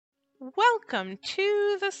Welcome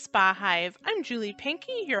to the Spa Hive. I'm Julie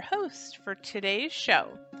Pinky, your host for today's show.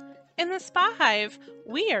 In the Spa Hive,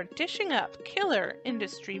 we are dishing up killer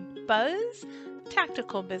industry buzz,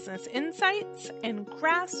 tactical business insights, and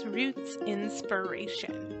grassroots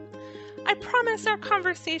inspiration. I promise our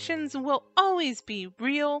conversations will always be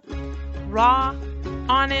real, raw,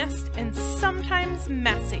 honest, and sometimes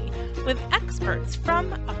messy, with experts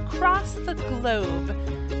from across the globe,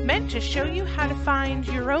 meant to show you how to find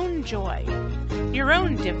your own joy, your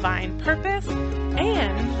own divine purpose,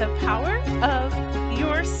 and the power of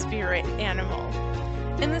your spirit animal.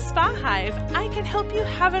 In the Spa Hive, I can help you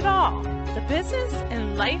have it all, the business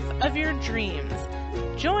and life of your dreams.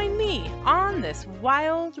 Join me on this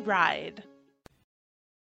wild ride.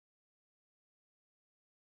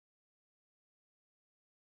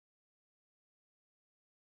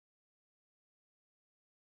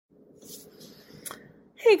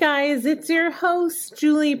 Hey guys, it's your host,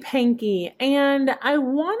 Julie Pinky, and I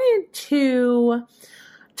wanted to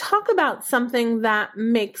talk about something that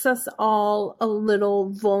makes us all a little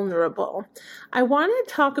vulnerable. I want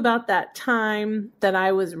to talk about that time that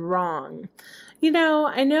I was wrong.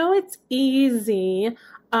 I know it's easy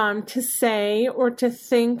to say or to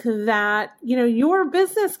think that, your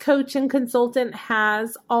business coach and consultant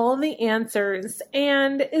has all the answers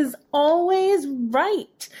and is always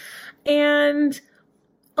right. And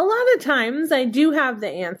a lot of times I do have the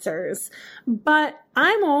answers, but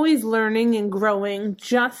I'm always learning and growing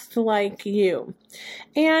just like you.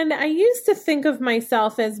 And I used to think of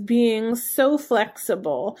myself as being so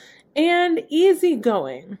flexible and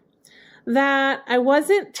easygoing that I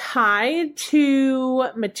wasn't tied to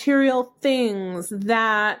material things,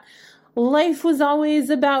 that life was always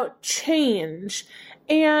about change.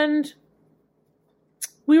 And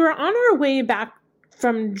we were on our way back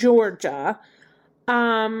from Georgia,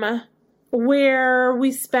 where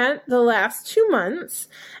we spent the last 2 months,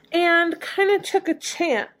 and kind of took a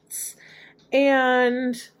chance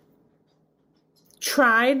and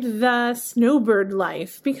tried the snowbird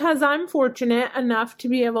life, because I'm fortunate enough to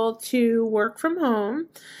be able to work from home,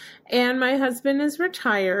 and my husband is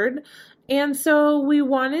retired. And so we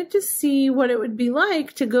wanted to see what it would be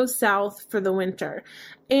like to go south for the winter.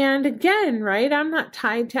 And again, right, I'm not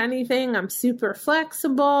tied to anything. I'm super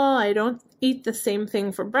flexible. I don't eat the same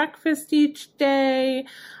thing for breakfast each day.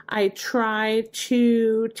 I try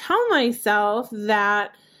to tell myself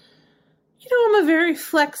that, I'm a very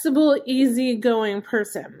flexible, easygoing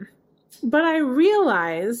person. But I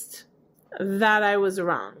realized that I was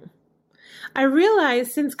wrong. I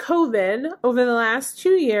realized since COVID, over the last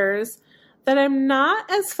 2 years, that I'm not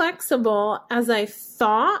as flexible as I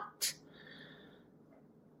thought,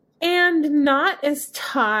 and not as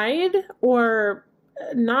tied, or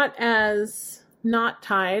not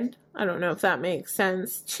tied, I don't know if that makes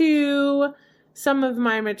sense, to some of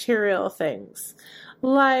my material things.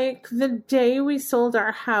 Like the day we sold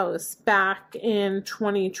our house back in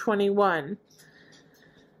 2021.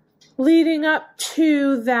 Leading up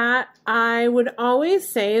to that, I would always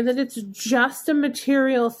say that it's just a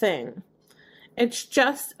material thing. It's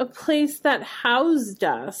just a place that housed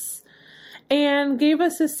us and gave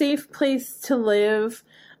us a safe place to live,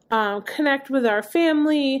 connect with our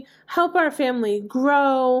family, help our family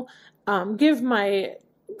grow, give my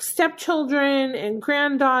stepchildren and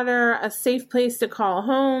granddaughter a safe place to call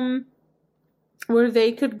home where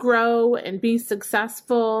they could grow and be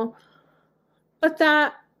successful. But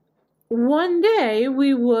that one day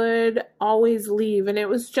we would always leave, and it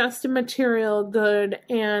was just a material good,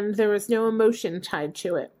 and there was no emotion tied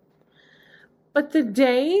to it. But the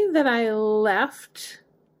day that I left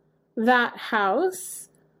that house,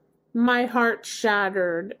 my heart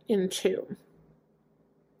shattered in two.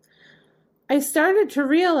 I started to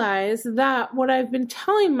realize that what I've been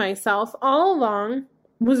telling myself all along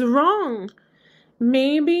was wrong.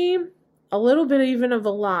 Maybe a little bit even of a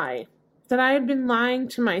lie. That I had been lying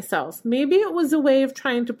to myself. Maybe it was a way of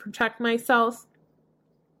trying to protect myself.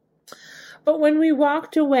 But when we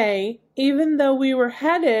walked away, even though we were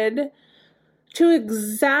headed to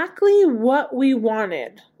exactly what we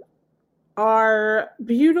wanted, our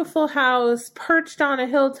beautiful house perched on a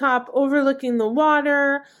hilltop overlooking the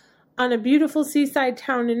water on a beautiful seaside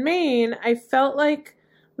town in Maine, I felt like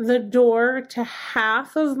the door to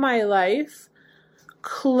half of my life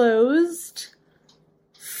closed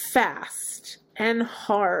fast and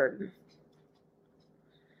hard.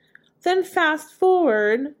 Then fast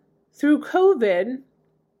forward through COVID,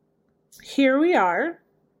 here we are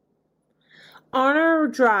on our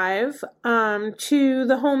drive to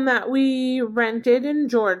the home that we rented in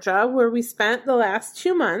Georgia, where we spent the last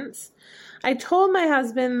 2 months. I told my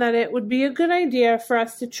husband that it would be a good idea for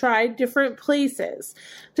us to try different places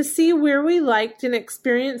to see where we liked and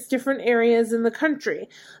experience different areas in the country.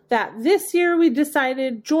 That this year we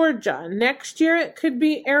decided Georgia. Next year it could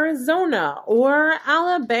be Arizona or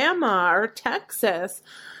Alabama or Texas.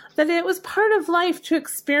 That it was part of life to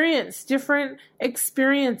experience different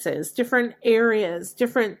experiences, different areas,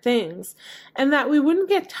 different things, and that we wouldn't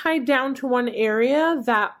get tied down to one area,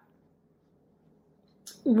 that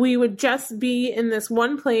we would just be in this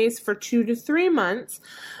one place for 2 to 3 months,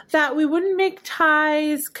 that we wouldn't make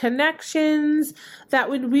ties, connections, that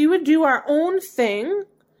we would do our own thing,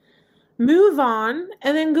 move on,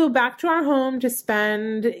 and then go back to our home to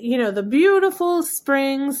spend, the beautiful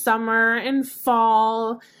spring, summer, and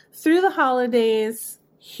fall through the holidays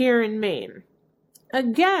here in Maine.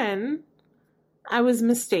 Again, I was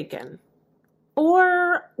mistaken.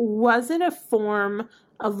 Or was it a form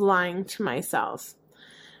of lying to myself?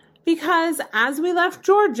 Because as we left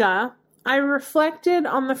Georgia, I reflected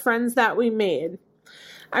on the friends that we made.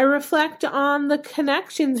 I reflect on the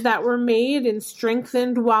connections that were made and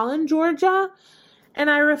strengthened while in Georgia.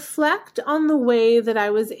 And I reflect on the way that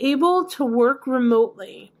I was able to work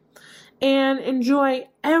remotely and enjoy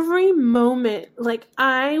every moment. Like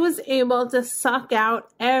I was able to suck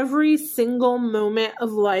out every single moment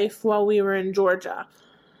of life while we were in Georgia.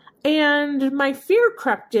 And my fear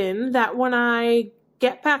crept in that when I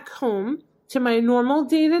get back home to my normal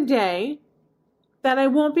day-to-day, that I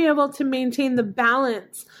won't be able to maintain the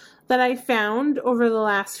balance that I found over the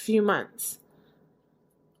last few months.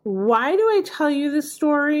 Why do I tell you this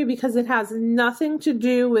story? Because it has nothing to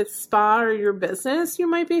do with spa or your business, you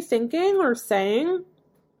might be thinking or saying.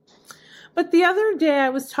 But the other day I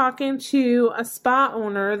was talking to a spa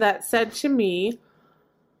owner that said to me,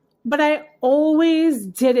 but I always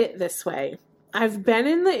did it this way. I've been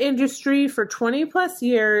in the industry for 20 plus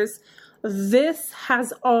years. This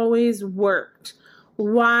has always worked.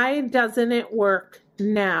 Why doesn't it work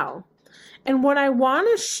now? And what I want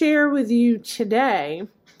to share with you today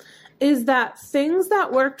is that things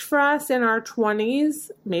that worked for us in our 20s,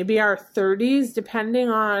 maybe our 30s, depending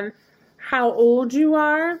on how old you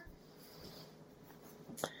are,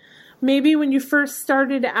 maybe when you first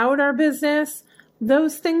started out our business,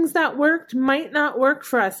 those things that worked might not work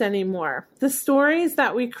for us anymore. The stories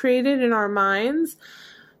that we created in our minds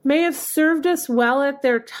may have served us well at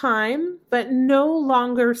their time, but no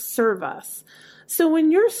longer serve us. So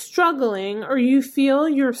when you're struggling or you feel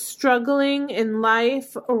you're struggling in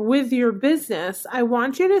life or with your business, I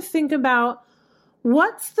want you to think about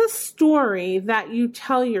what's the story that you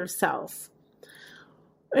tell yourself?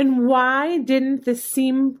 And why did this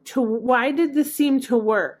seem to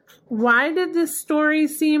work? Why did this story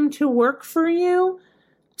seem to work for you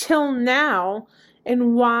till now?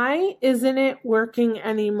 And why isn't it working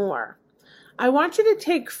anymore? I want you to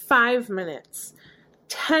take 5 minutes,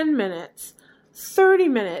 10 minutes, 30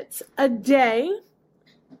 minutes a day.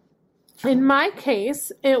 In my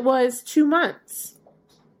case, it was 2 months.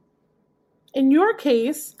 In your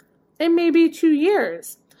case, it may be 2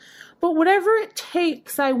 years. But whatever it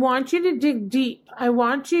takes, I want you to dig deep. I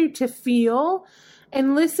want you to feel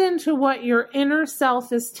and listen to what your inner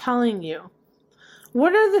self is telling you.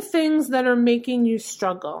 What are the things that are making you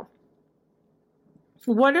struggle?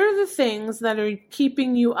 What are the things that are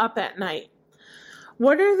keeping you up at night?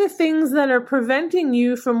 What are the things that are preventing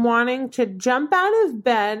you from wanting to jump out of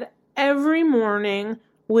bed every morning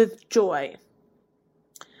with joy?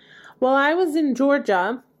 While I was in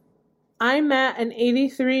Georgia, I met an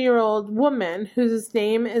 83-year-old woman whose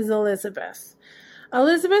name is Elizabeth.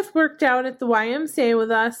 Elizabeth worked out at the YMCA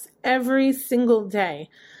with us every single day.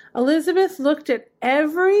 Elizabeth looked at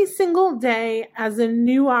every single day as a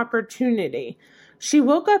new opportunity. She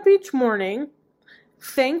woke up each morning,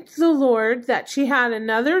 thanked the Lord that she had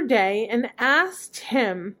another day, and asked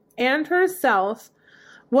Him and herself,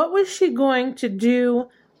 what was she going to do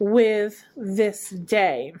with this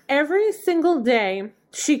day? Every single day,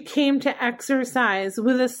 she came to exercise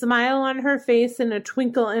with a smile on her face and a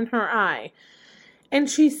twinkle in her eye. And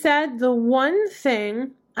she said, the one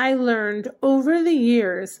thing I learned over the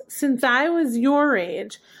years since I was your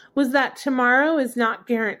age was that tomorrow is not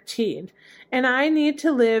guaranteed. And I need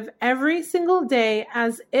to live every single day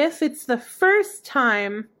as if it's the first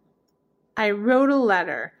time I wrote a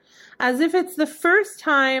letter, as if it's the first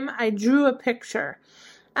time I drew a picture,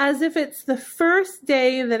 as if it's the first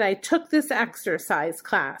day that I took this exercise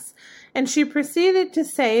class. And she proceeded to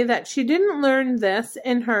say that she didn't learn this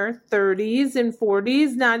in her 30s and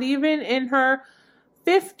 40s, not even in her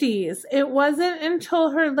 50s. It wasn't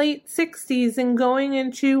until her late 60s and going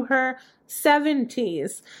into her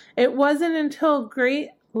 70s. It wasn't until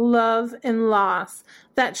love, and loss,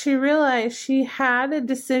 that she realized she had a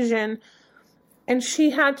decision and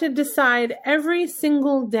she had to decide every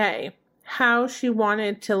single day how she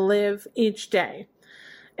wanted to live each day.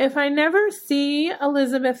 If I never see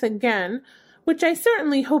Elizabeth again, which I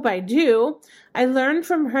certainly hope I do, I learned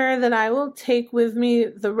from her that I will take with me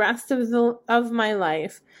the rest of my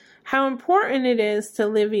life how important it is to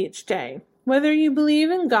live each day. Whether you believe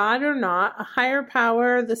in God or not, a higher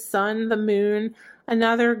power, the sun, the moon,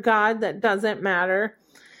 another God that doesn't matter,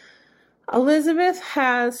 Elizabeth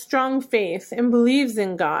has strong faith and believes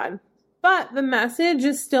in God, but the message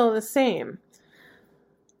is still the same.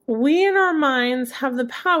 We in our minds have the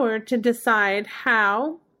power to decide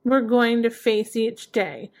how we're going to face each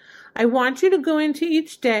day. I want you to go into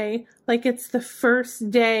each day like it's the first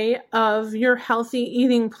day of your healthy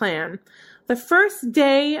eating plan, the first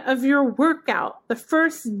day of your workout, the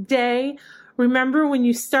first day, remember when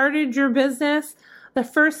you started your business, the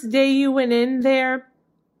first day you went in there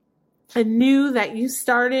and knew that you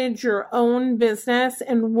started your own business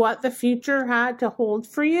and what the future had to hold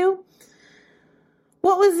for you?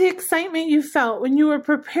 What was the excitement you felt when you were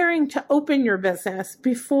preparing to open your business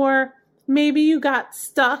before maybe you got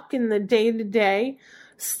stuck in the day-to-day,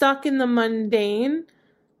 stuck in the mundane?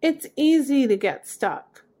 It's easy to get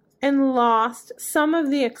stuck and lost some of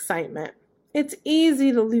the excitement. It's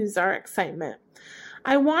easy to lose our excitement.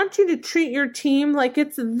 I want you to treat your team like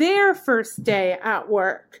it's their first day at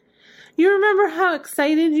work. You remember how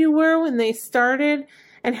excited you were when they started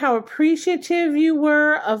and how appreciative you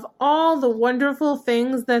were of all the wonderful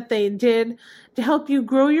things that they did to help you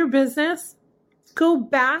grow your business? Go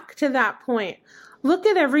back to that point. Look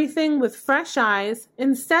at everything with fresh eyes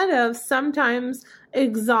instead of sometimes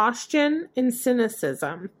exhaustion and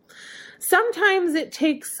cynicism. Sometimes it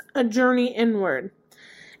takes a journey inward.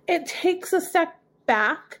 It takes a step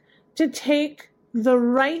back to take the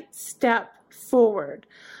right step forward.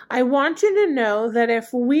 I want you to know that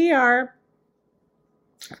if we are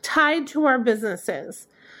tied to our businesses,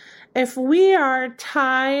 if we are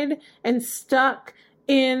tied and stuck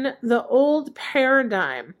in the old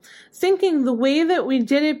paradigm, thinking the way that we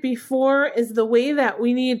did it before is the way that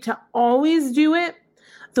we need to always do it,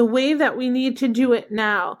 the way that we need to do it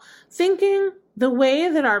now, thinking the way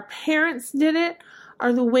that our parents did it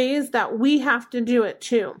are the ways that we have to do it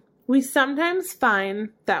too, we sometimes find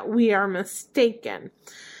that we are mistaken.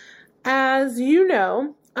 As you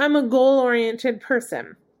know, I'm a goal-oriented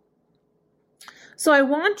person. So I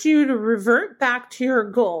want you to revert back to your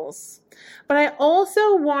goals. But I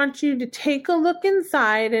also want you to take a look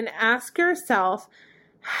inside and ask yourself,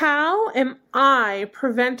 how am I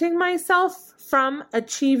preventing myself from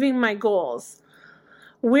achieving my goals?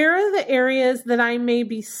 Where are the areas that I may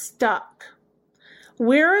be stuck?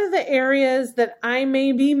 Where are the areas that I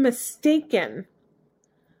may be mistaken?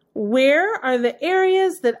 Where are the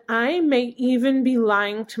areas that I may even be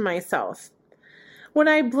lying to myself? When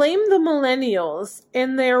I blame the millennials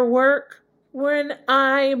in their work, when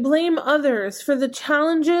I blame others for the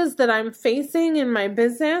challenges that I'm facing in my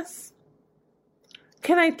business,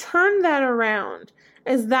 can I turn that around?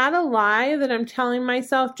 Is that a lie that I'm telling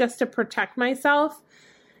myself just to protect myself?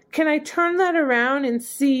 Can I turn that around and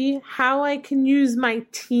see how I can use my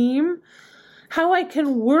team, how I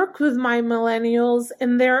can work with my millennials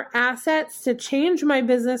and their assets to change my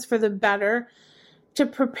business for the better, to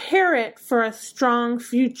prepare it for a strong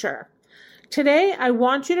future? Today, I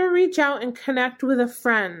want you to reach out and connect with a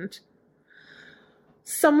friend,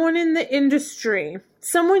 someone in the industry,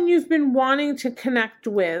 someone you've been wanting to connect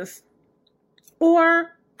with,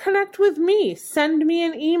 or connect with me. Send me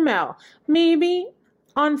an email. Maybe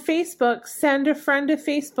on Facebook, send a friend a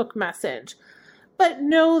Facebook message. But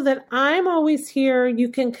know that I'm always here. You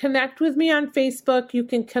can connect with me on Facebook. You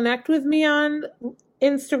can connect with me on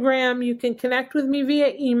Instagram. You can connect with me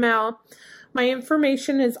via email. My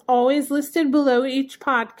information is always listed below each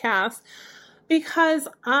podcast because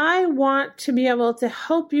I want to be able to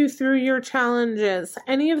help you through your challenges,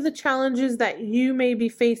 any of the challenges that you may be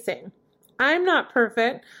facing. I'm not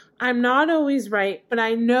perfect. I'm not always right, but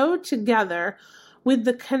I know together with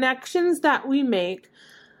the connections that we make,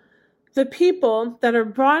 the people that are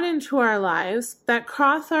brought into our lives, that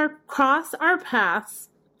cross our paths,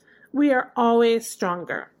 we are always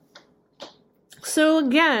stronger. So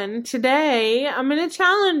again, today I'm going to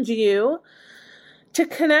challenge you to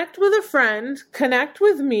connect with a friend, connect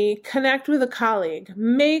with me, connect with a colleague,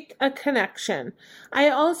 make a connection. I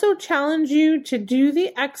also challenge you to do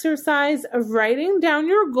the exercise of writing down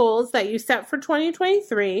your goals that you set for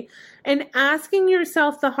 2023 and asking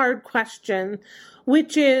yourself the hard question,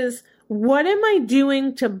 which is, what am I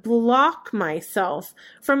doing to block myself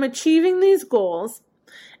from achieving these goals?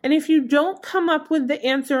 And if you don't come up with the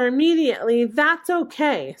answer immediately, that's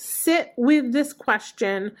okay. Sit with this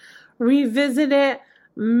question, revisit it,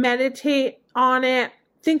 meditate on it,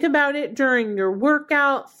 think about it during your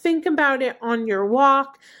workout, think about it on your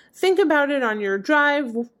walk, think about it on your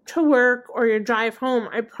drive to work or your drive home.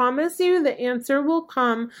 I promise you the answer will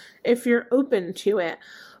come if you're open to it.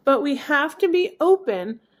 But we have to be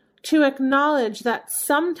open to acknowledge that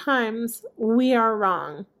sometimes we are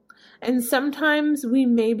wrong and sometimes we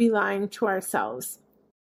may be lying to ourselves.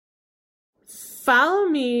 Follow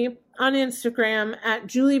me on Instagram at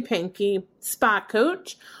Julie Pankey, Spa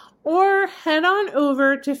Coach, or head on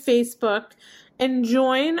over to Facebook and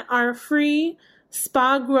join our free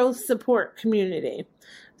Spa Growth Support community.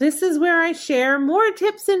 This is where I share more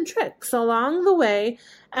tips and tricks along the way,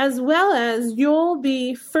 as well as you'll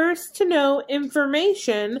be first to know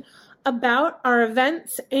information about our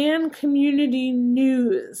events and community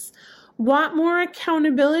news. Want more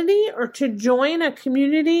accountability or to join a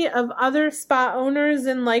community of other spa owners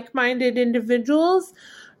and like-minded individuals?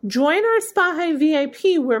 Join our Spa High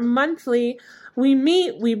VIP, where monthly we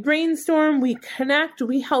meet, we brainstorm, we connect,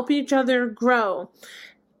 we help each other grow.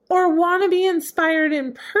 Or want to be inspired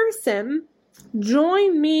in person?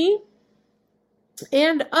 Join me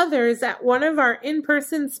and others at one of our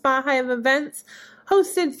in-person Spa Hive events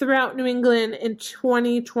hosted throughout New England in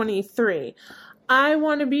 2023. I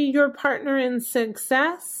want to be your partner in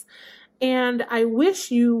success, and I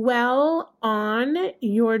wish you well on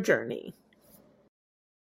your journey.